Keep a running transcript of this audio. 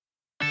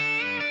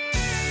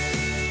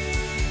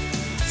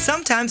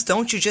Sometimes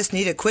don't you just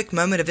need a quick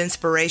moment of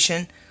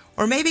inspiration?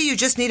 Or maybe you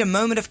just need a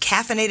moment of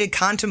caffeinated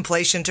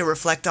contemplation to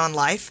reflect on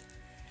life?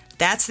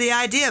 That's the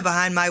idea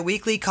behind my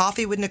weekly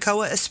Coffee with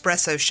Nakoa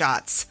Espresso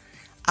Shots.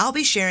 I'll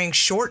be sharing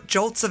short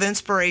jolts of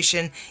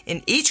inspiration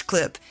in each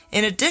clip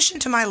in addition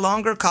to my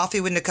longer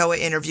Coffee with Nakoa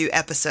interview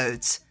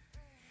episodes.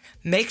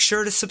 Make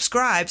sure to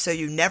subscribe so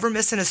you never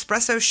miss an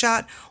espresso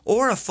shot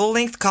or a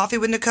full-length Coffee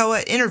with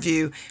Nakoa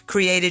interview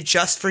created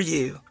just for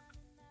you.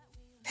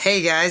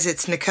 Hey guys,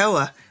 it's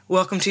Nakoa.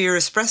 Welcome to your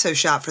espresso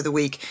shot for the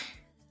week.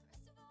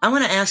 I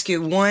want to ask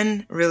you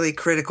one really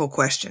critical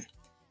question,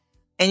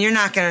 and you're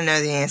not going to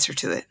know the answer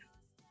to it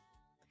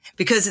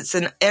because it's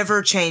an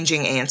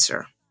ever-changing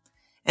answer.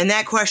 And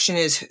that question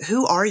is,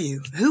 who are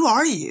you? Who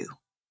are you?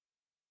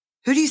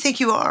 Who do you think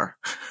you are?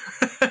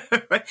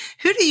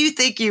 Who do you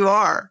think you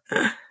are?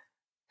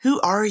 Who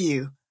are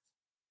you?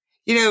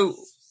 You know,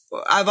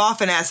 I've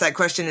often asked that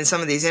question in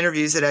some of these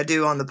interviews that I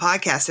do on the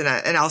podcast,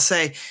 and I'll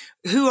say,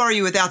 who are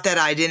you without that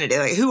identity?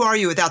 Like, who are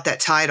you without that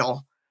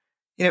title?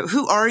 You know,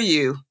 who are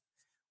you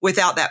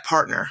without that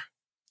partner?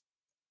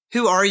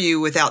 Who are you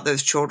without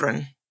those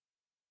children?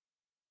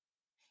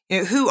 You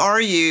know, who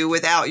are you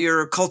without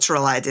your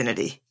cultural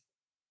identity?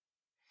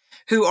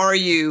 Who are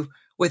you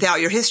without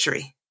your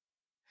history?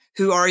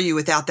 Who are you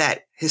without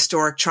that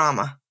historic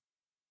trauma?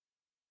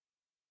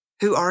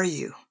 Who are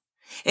you?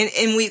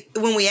 And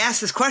when we ask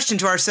this question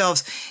to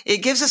ourselves, it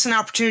gives us an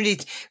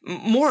opportunity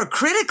more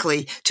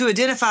critically to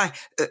identify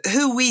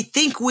who we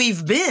think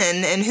we've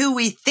been and who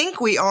we think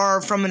we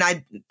are from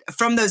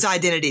those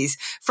identities,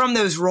 from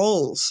those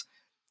roles,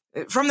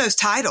 from those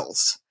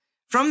titles,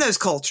 from those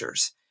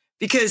cultures.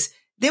 Because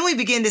then we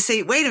begin to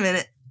say, wait a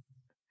minute,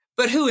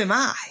 but who am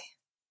I?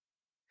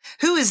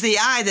 Who is the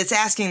I that's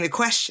asking the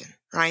question,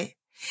 right?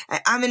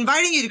 I'm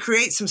inviting you to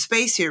create some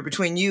space here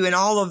between you and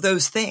all of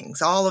those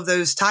things, all of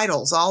those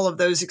titles, all of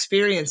those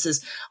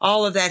experiences,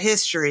 all of that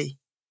history.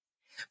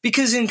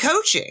 Because in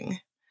coaching,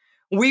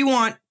 we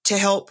want to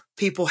help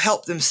people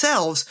help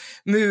themselves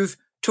move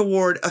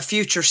toward a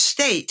future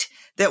state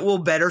that will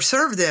better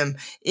serve them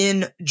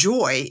in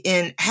joy,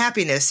 in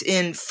happiness,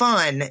 in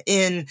fun,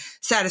 in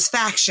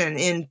satisfaction,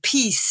 in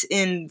peace,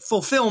 in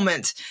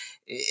fulfillment,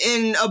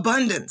 in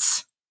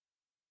abundance.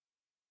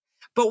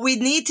 But we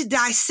need to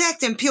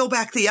dissect and peel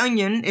back the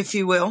onion, if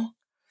you will,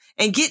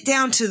 and get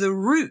down to the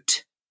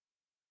root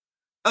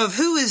of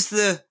who is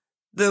the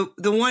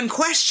one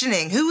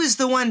questioning, who is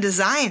the one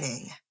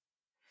designing,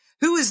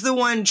 who is the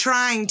one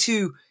trying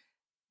to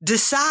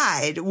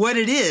decide what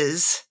it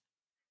is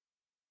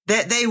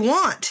that they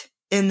want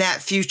in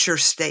that future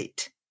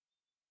state.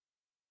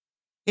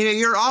 You know,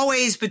 you're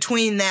always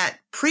between that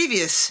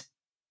previous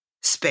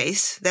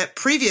space, that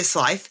previous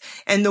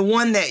life, and the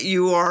one that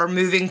you are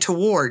moving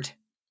toward.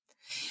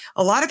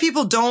 A lot of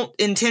people don't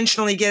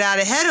intentionally get out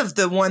ahead of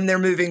the one they're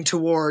moving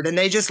toward, and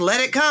they just let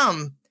it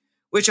come,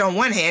 which on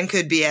one hand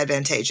could be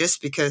advantageous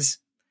because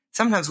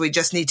sometimes we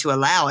just need to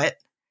allow it.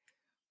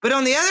 But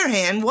on the other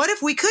hand, what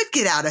if we could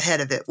get out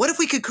ahead of it? What if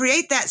we could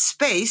create that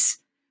space?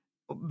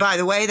 By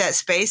the way, that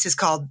space is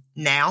called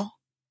now.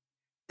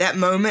 That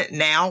moment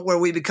now where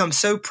we become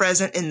so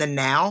present in the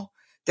now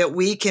that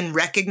we can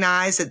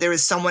recognize that there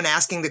is someone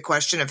asking the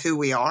question of who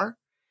we are.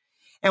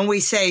 And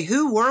we say,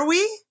 who were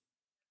we?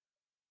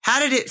 How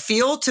did it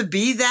feel to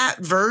be that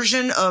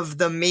version of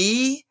the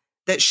me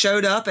that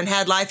showed up and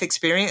had life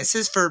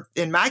experiences for,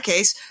 in my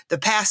case, the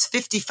past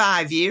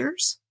 55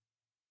 years?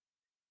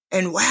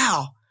 And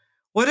wow,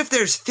 what if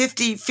there's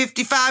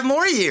 55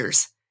 more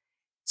years?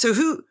 So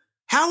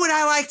how would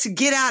I like to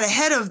get out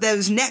ahead of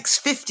those next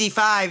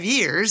 55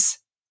 years?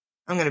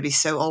 I'm going to be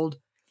so old.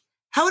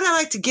 How would I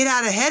like to get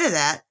out ahead of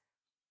that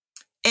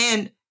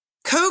and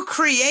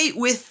co-create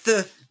with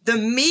the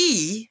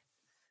me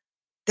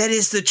that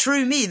is the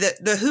true me,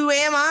 the who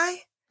am I,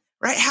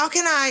 right? How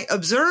can I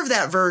observe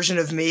that version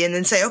of me and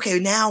then say, okay,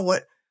 now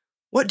what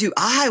do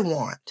I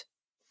want?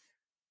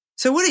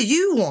 So what do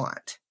you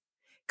want?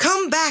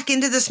 Come back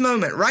into this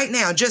moment right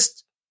now,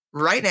 just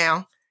right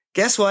now.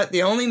 Guess what?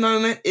 The only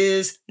moment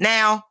is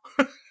now.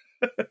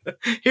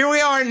 Here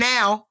we are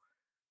now.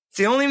 It's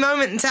the only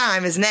moment in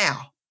time is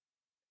now.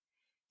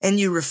 And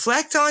you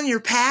reflect on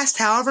your past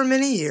however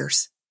many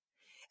years,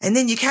 and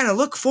then you kind of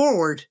look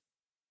forward.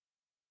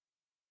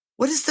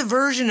 What is the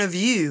version of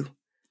you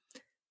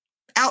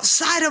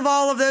outside of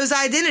all of those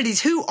identities?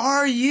 Who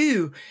are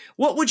you?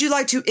 What would you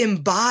like to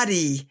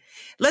embody?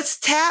 Let's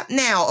tap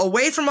now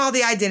away from all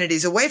the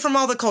identities, away from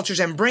all the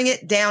cultures, and bring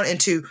it down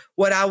into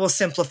what I will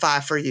simplify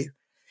for you.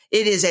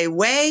 It is a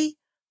way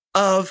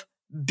of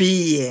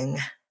being.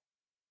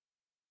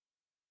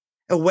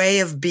 A way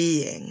of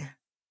being.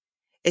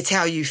 It's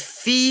how you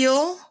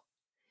feel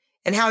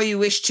and how you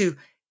wish to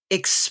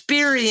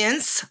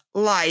experience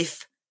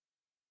life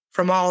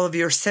from all of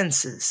your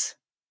senses.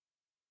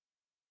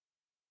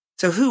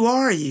 So who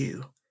are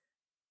you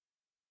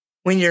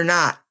when you're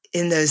not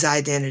in those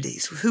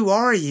identities? Who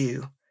are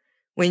you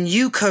when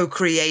you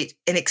co-create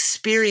an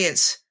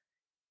experience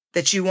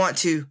that you want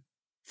to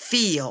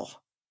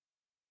feel,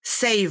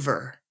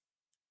 savor,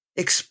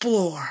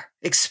 explore,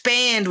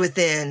 expand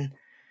within,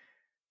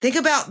 Think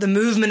about the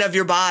movement of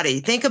your body.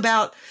 Think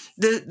about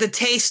the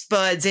taste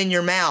buds in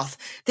your mouth.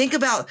 Think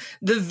about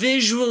the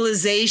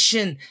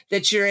visualization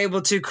that you're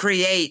able to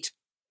create.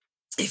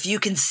 If you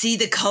can see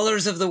the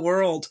colors of the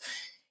world,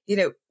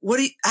 I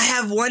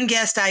have one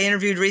guest I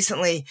interviewed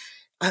recently,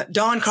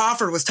 Dawn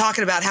Crawford, was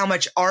talking about how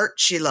much art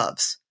she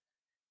loves.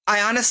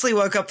 I honestly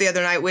woke up the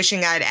other night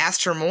wishing I'd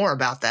asked her more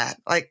about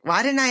that. Like,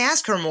 why didn't I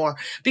ask her more?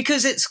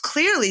 Because it's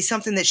clearly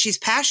something that she's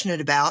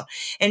passionate about.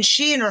 And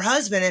she and her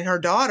husband and her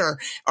daughter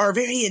are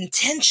very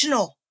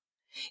intentional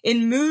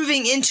in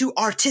moving into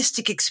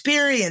artistic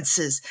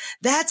experiences.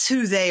 That's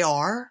who they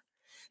are.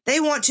 They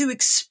want to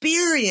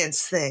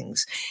experience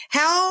things.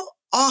 How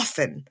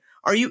often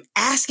are you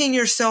asking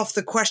yourself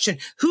the question,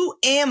 who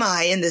am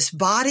I in this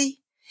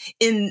body,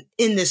 in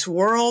this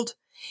world?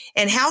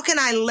 And how can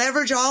I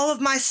leverage all of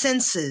my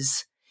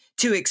senses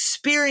to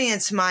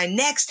experience my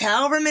next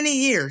however many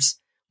years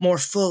more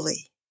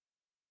fully?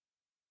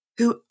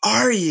 Who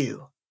are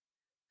you?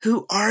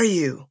 Who are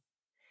you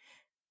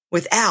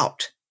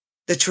without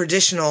the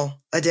traditional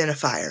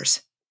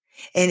identifiers?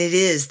 And it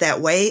is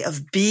that way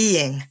of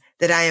being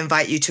that I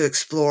invite you to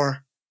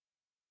explore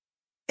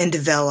and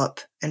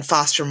develop and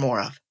foster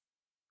more of.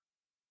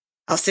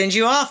 I'll send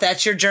you off.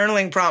 That's your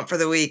journaling prompt for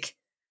the week.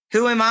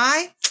 Who am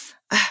I?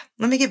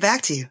 Let me get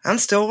back to you. I'm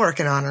still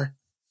working on her.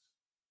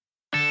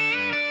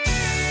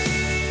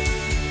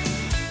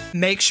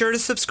 Make sure to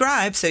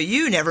subscribe so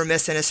you never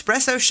miss an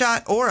espresso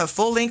shot or a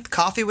full-length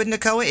Coffee with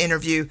Nakoa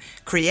interview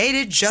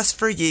created just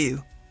for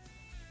you.